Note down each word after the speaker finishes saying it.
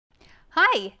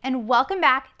Hi, and welcome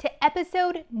back to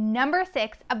episode number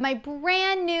 6 of my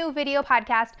brand new video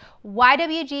podcast,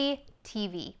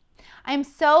 YWGtv. I'm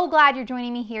so glad you're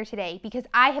joining me here today because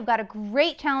I have got a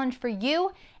great challenge for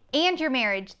you and your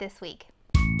marriage this week.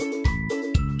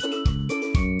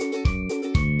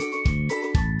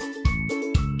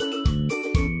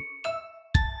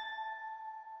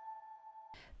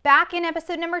 Back in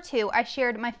episode number 2, I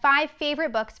shared my 5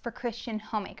 favorite books for Christian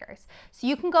homemakers. So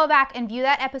you can go back and view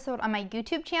that episode on my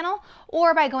YouTube channel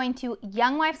or by going to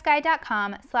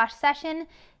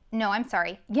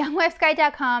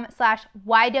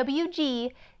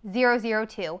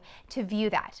youngwifesguide.com/YWG002 to view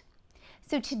that.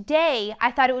 So today,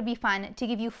 I thought it would be fun to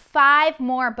give you 5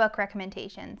 more book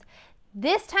recommendations.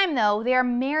 This time though, they are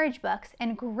marriage books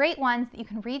and great ones that you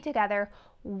can read together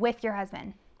with your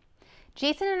husband.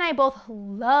 Jason and I both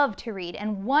love to read,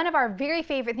 and one of our very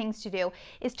favorite things to do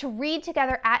is to read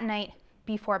together at night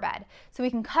before bed. So we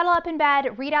can cuddle up in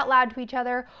bed, read out loud to each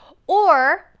other,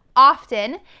 or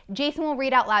often Jason will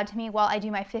read out loud to me while I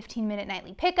do my 15-minute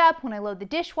nightly pickup, when I load the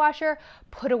dishwasher,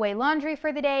 put away laundry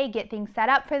for the day, get things set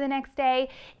up for the next day.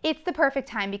 It's the perfect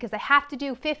time because I have to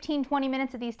do 15-20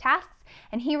 minutes of these tasks,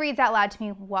 and he reads out loud to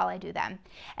me while I do them.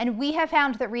 And we have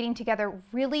found that reading together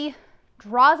really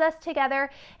draws us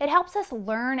together. It helps us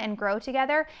learn and grow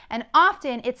together, and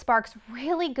often it sparks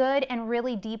really good and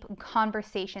really deep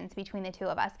conversations between the two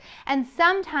of us. And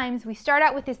sometimes we start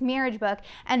out with this marriage book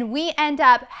and we end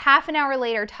up half an hour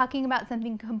later talking about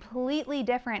something completely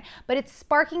different, but it's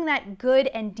sparking that good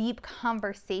and deep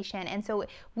conversation. And so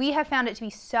we have found it to be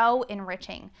so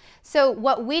enriching. So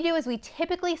what we do is we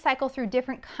typically cycle through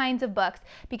different kinds of books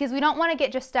because we don't want to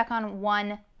get just stuck on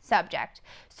one subject.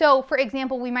 So for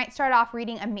example, we might start off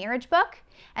reading a marriage book,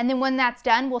 and then when that's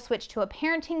done, we'll switch to a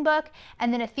parenting book,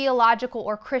 and then a theological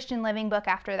or Christian living book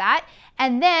after that,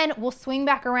 and then we'll swing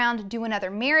back around, do another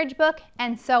marriage book,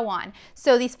 and so on.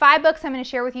 So these 5 books I'm going to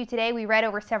share with you today, we read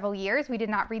over several years. We did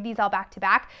not read these all back to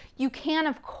back. You can,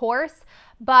 of course,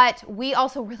 but we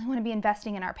also really want to be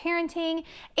investing in our parenting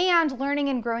and learning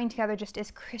and growing together just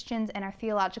as Christians and our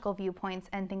theological viewpoints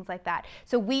and things like that.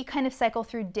 So we kind of cycle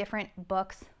through different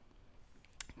books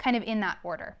kind of in that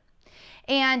order.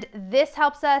 And this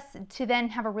helps us to then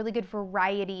have a really good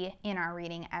variety in our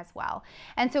reading as well.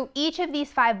 And so each of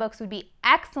these 5 books would be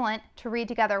excellent to read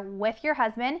together with your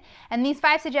husband. And these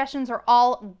 5 suggestions are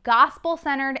all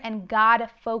gospel-centered and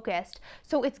God-focused.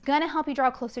 So it's going to help you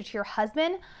draw closer to your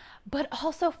husband, but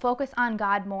also focus on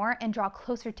God more and draw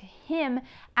closer to Him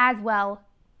as well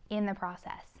in the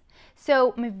process.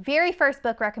 So my very first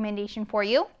book recommendation for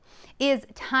you is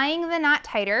Tying the Knot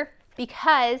Tighter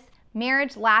Because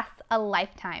Marriage Lasts a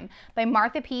Lifetime by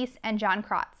Martha Peace and John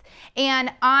Krotz.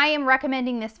 And I am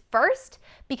recommending this first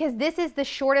because this is the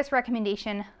shortest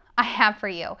recommendation I have for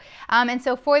you. And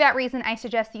so for that reason, I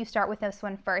suggest that you start with this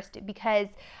one first, because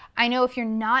I know if you're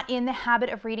not in the habit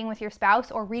of reading with your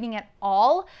spouse or reading at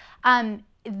all, then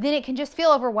it can just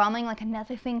feel overwhelming, like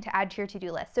another thing to add to your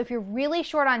to-do list. So if you're really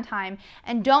short on time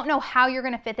and don't know how you're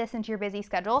going to fit this into your busy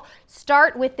schedule,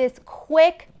 start with this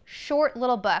quick, short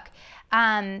little book,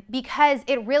 because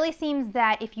it really seems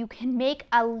that if you can make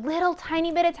a little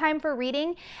tiny bit of time for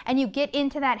reading and you get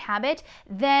into that habit,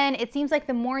 then it seems like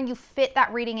the more you fit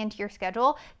that reading into your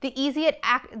schedule, the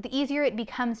easier it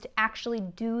becomes to actually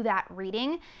do that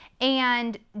reading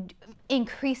and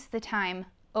increase the time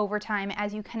over time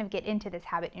as you kind of get into this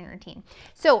habit and routine.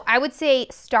 So I would say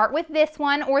start with this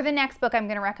one or the next book I'm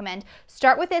going to recommend.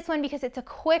 Start with this one because it's a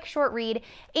quick, short read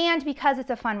and because it's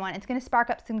a fun one. It's going to spark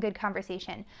up some good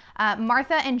conversation.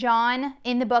 Martha and John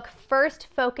in the book first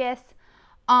focus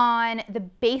on the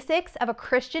basics of a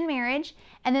Christian marriage,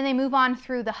 and then they move on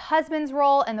through the husband's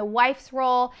role and the wife's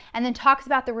role, and then talks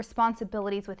about the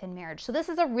responsibilities within marriage. So this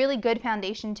is a really good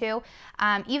foundation too.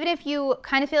 Even if you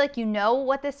kind of feel like you know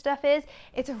what this stuff is,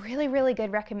 it's a really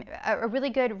good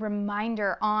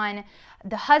reminder on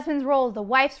the husband's role, the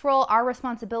wife's role, our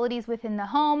responsibilities within the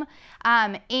home.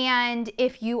 And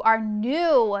if you are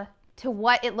new to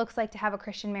what it looks like to have a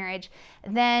Christian marriage,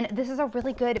 then this is a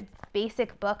really good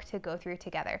basic book to go through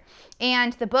together.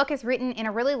 And the book is written in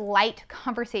a really light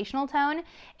conversational tone,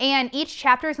 and each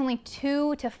chapter is only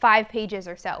 2 to 5 pages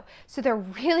or so. So they're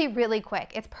really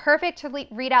quick. It's perfect to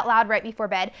read out loud right before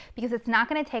bed because it's not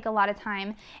going to take a lot of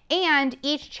time, and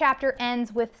each chapter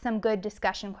ends with some good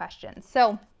discussion questions.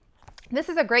 So this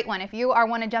is a great one. If you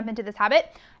want to jump into this habit,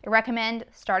 I recommend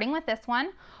starting with this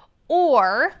one.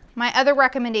 Or my other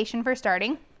recommendation for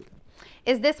starting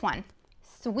is this one,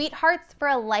 Sweethearts for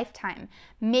a Lifetime,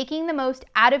 Making the Most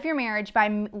Out of Your Marriage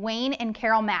by Wayne and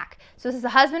Carol Mack. So this is a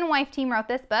husband and wife team wrote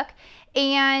this book.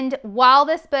 And while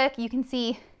this book, you can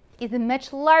see is a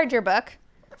much larger book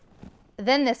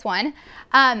than this one.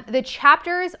 The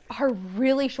chapters are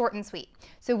really short and sweet.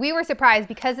 So we were surprised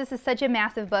because this is such a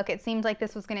massive book. It seemed like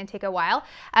this was going to take a while,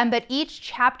 but each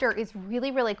chapter is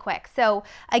really, really quick. So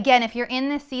again, if you're in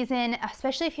this season,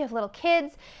 especially if you have little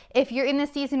kids, if you're in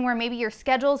this season where maybe your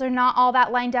schedules are not all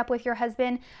that lined up with your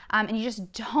husband, and you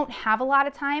just don't have a lot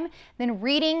of time, then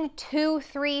reading 2,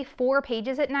 3, 4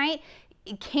 pages at night,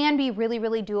 it can be really,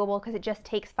 really doable because it just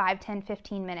takes 5, 10,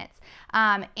 15 minutes.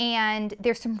 And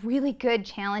there's some really good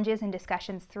challenges and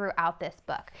discussions throughout this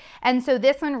book. And so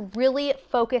this one really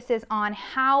focuses on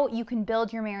how you can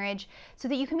build your marriage so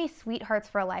that you can be sweethearts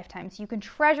for a lifetime. So you can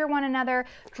treasure one another,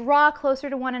 draw closer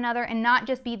to one another, and not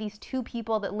just be these two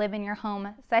people that live in your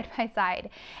home side by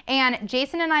side. And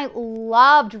Jason and I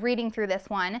loved reading through this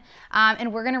one.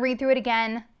 And we're going to read through it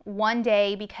again one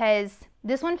day because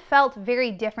this one felt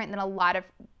very different than a lot of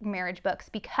marriage books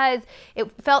because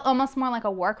it felt almost more like a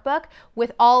workbook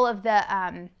with all of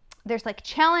the, there's like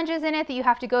challenges in it that you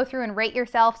have to go through and rate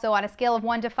yourself. So on a scale of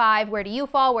 1 to 5, where do you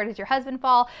fall? Where does your husband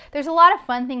fall? There's a lot of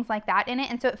fun things like that in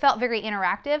it. And so it felt very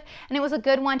interactive, and it was a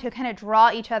good one to kind of draw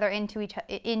each other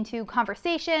into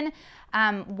conversation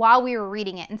while we were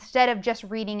reading it instead of just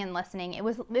reading and listening. It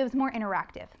was more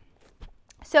interactive.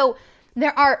 So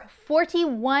there are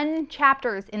 41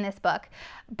 chapters in this book,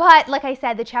 but like I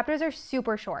said, the chapters are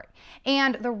super short.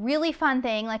 And the really fun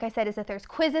thing, like I said, is that there's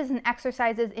quizzes and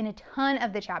exercises in a ton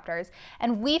of the chapters.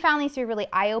 And we found these to be really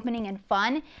eye-opening and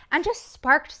fun and just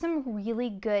sparked some really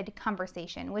good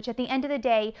conversation, which at the end of the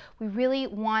day, we really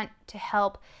want to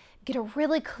help get a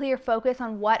really clear focus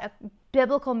on what a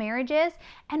biblical marriage is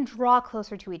and draw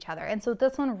closer to each other. And so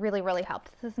this one really, really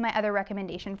helped. This is my other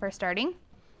recommendation for starting.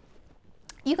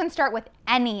 You can start with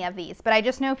any of these, but I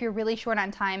just know if you're really short on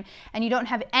time and you don't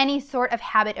have any sort of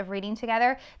habit of reading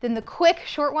together, then the quick,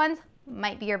 short ones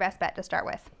might be your best bet to start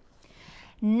with.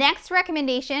 Next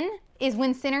recommendation is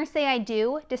When Sinners Say I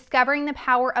Do, Discovering the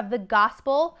Power of the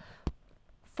Gospel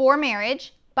for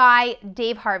Marriage by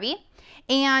Dave Harvey.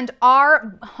 And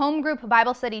our home group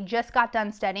Bible study just got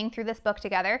done studying through this book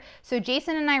together. So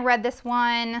Jason and I read this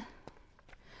one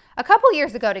a couple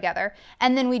years ago together,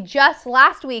 and then we just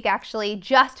last week actually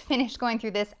just finished going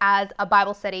through this as a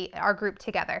Bible study, our group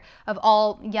together of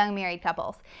all young married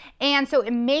couples. And so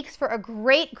it makes for a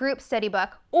great group study book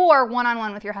or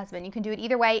one-on-one with your husband. You can do it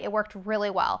either way. It worked really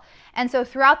well. And so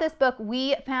throughout this book,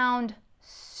 we found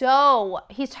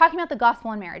he's talking about the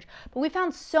gospel in marriage, but we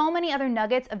found so many other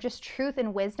nuggets of just truth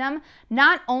and wisdom,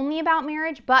 not only about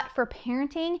marriage, but for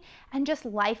parenting and just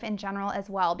life in general as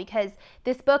well, because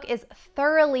this book is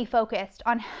thoroughly focused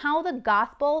on how the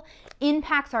gospel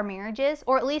impacts our marriages,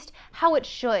 or at least how it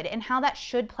should, and how that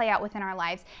should play out within our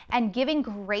lives, and giving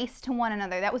grace to one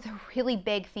another. That was a really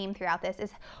big theme throughout this,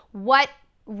 is what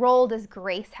role does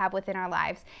grace have within our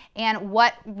lives, and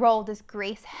what role does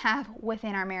grace have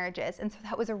within our marriages? And so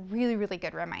that was a really, really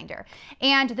good reminder.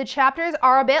 And the chapters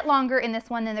are a bit longer in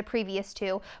this one than the previous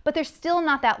two, but they're still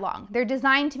not that long. They're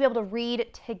designed to be able to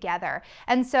read together.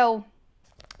 And so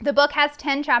the book has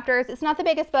 10 chapters. It's not the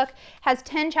biggest book, has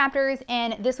 10 chapters,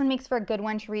 and this one makes for a good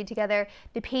one to read together.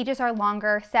 The pages are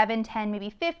longer, 7, 10, maybe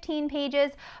 15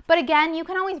 pages. But again, you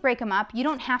can always break them up. You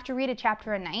don't have to read a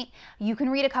chapter a night. You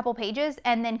can read a couple pages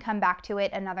and then come back to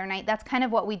it another night. That's kind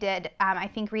of what we did, I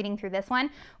think, reading through this one.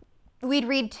 We'd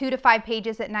read 2 to 5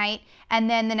 pages at night, and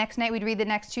then the next night we'd read the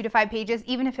next 2 to 5 pages,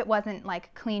 even if it wasn't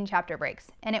like clean chapter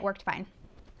breaks, and it worked fine.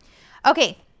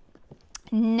 Okay,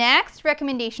 next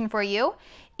recommendation for you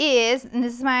is, and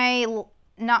this is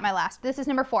not my last, this is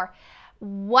number 4.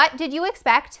 What Did You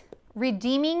Expect?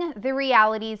 Redeeming the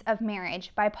Realities of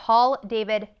Marriage by Paul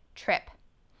David Tripp.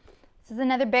 This is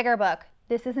another bigger book.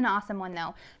 This is an awesome one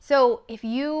though. So if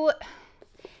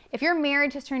your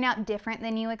marriage has turned out different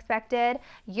than you expected,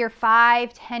 you're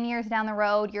 5, 10 years down the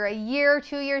road, you're a year,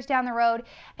 2 years down the road,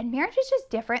 and marriage is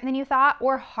just different than you thought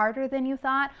or harder than you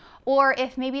thought, or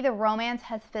if maybe the romance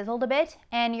has fizzled a bit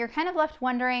and you're kind of left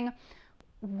wondering,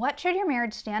 what should your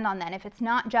marriage stand on then if it's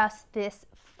not just this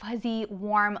fuzzy,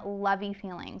 warm, lovey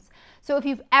feelings? So if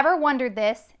you've ever wondered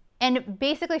this, and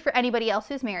basically for anybody else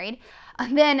who's married,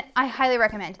 then I highly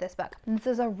recommend this book. And this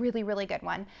is a really, really good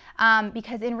one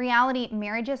because in reality,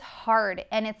 marriage is hard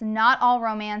and it's not all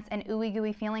romance and ooey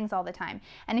gooey feelings all the time.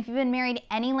 And if you've been married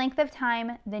any length of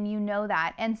time, then you know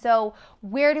that. And so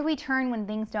where do we turn when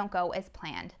things don't go as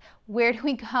planned? Where do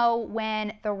we go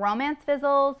when the romance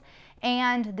fizzles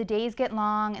and the days get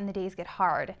long and the days get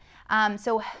hard?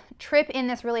 So Tripp in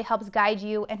this really helps guide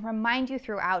you and remind you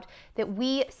throughout that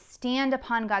we stand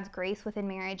upon God's grace within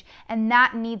marriage, and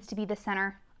that needs to be the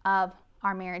center of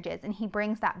our marriages. And he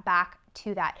brings that back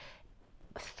to that.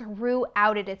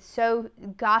 throughout it. It's so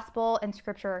gospel and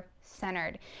scripture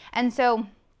centered. And so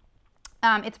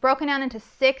it's broken down into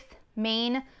 6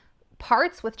 main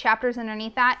parts with chapters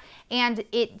underneath that, and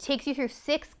it takes you through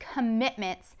 6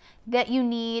 commitments that you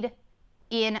need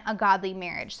in a godly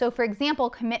marriage. So for example,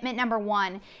 commitment number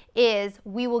 1 is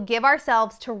we will give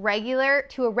ourselves to a regular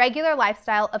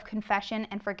lifestyle of confession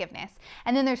and forgiveness.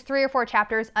 And then there's 3 or 4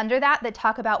 chapters under that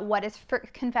talk about what is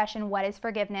confession, what is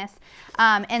forgiveness.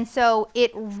 And so it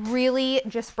really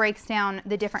just breaks down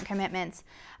the different commitments.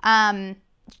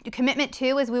 Commitment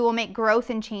 2 is we will make growth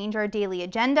and change our daily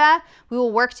agenda. We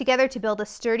will work together to build a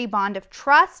sturdy bond of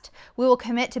trust. We will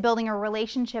commit to building a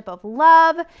relationship of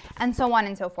love, and so on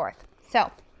and so forth.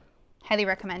 So, highly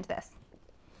recommend this.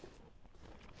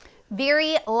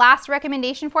 Very last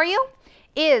recommendation for you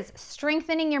is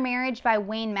Strengthening Your Marriage by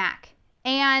Wayne Mack.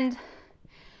 And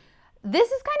this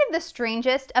is kind of the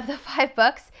strangest of the 5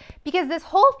 books because this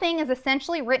whole thing is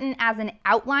essentially written as an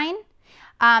outline.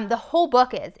 The whole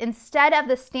book is, instead of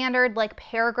the standard like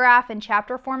paragraph and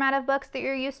chapter format of books that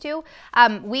you're used to.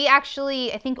 We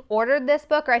actually, I think, ordered this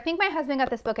book, or I think my husband got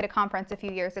this book at a conference a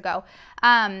few years ago.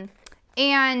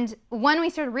 And when we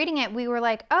started reading it, we were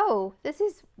like, oh, this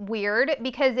is weird,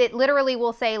 because it literally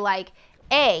will say like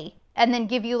A and then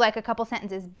give you like a couple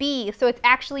sentences, B. So it's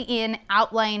actually in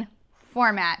outline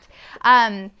format.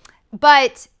 So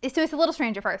it's a little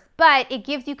strange at first, but it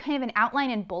gives you kind of an outline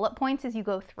and bullet points as you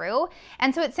go through.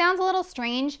 And so it sounds a little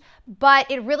strange, but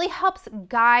it really helps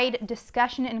guide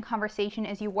discussion and conversation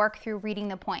as you work through reading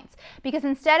the points. Because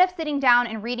instead of sitting down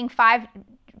and reading five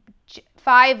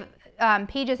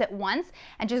pages at once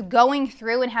and just going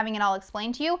through and having it all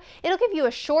explained to you, it'll give you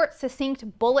a short,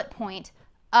 succinct bullet point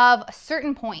of a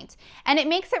certain point. And it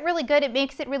makes it really good. It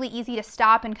makes it really easy to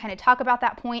stop and kind of talk about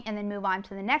that point and then move on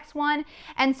to the next one.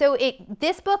 And so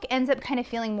this book ends up kind of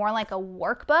feeling more like a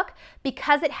workbook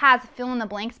because it has fill in the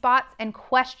blank spots and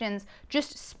questions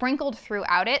just sprinkled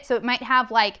throughout it. So it might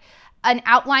have like an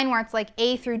outline where it's like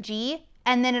A through G,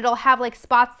 and then it'll have like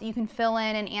spots that you can fill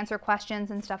in and answer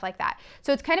questions and stuff like that.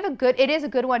 So it's kind of it is a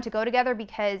good one to go through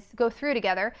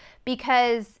together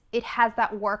because it has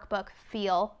that workbook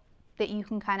feel that you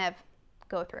can kind of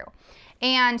go through.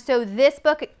 And so this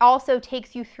book also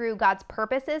takes you through God's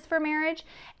purposes for marriage,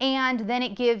 and then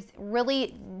it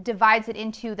really divides it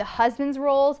into the husband's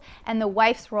roles and the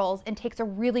wife's roles and takes a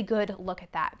really good look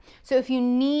at that. So if you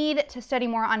need to study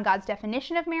more on God's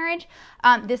definition of marriage,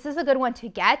 this is a good one to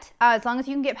get, as long as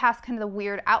you can get past kind of the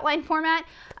weird outline format.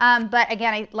 But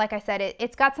again, like I said,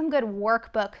 it's got some good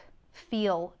workbook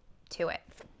feel to it.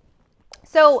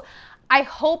 So I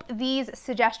hope these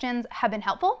suggestions have been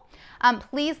helpful.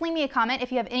 Please leave me a comment if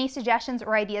you have any suggestions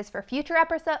or ideas for future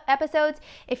episodes.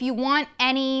 If you want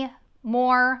any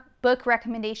more book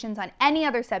recommendations on any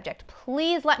other subject,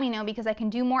 please let me know because I can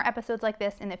do more episodes like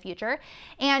this in the future.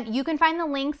 And you can find the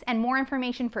links and more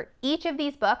information for each of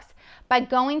these books by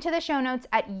going to the show notes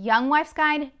at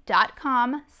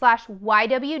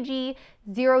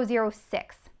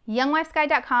youngwifesguide.com/YWG006.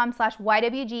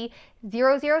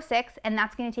 youngwifesguide.com/YWG006, and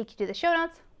that's going to take you to the show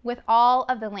notes with all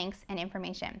of the links and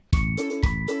information.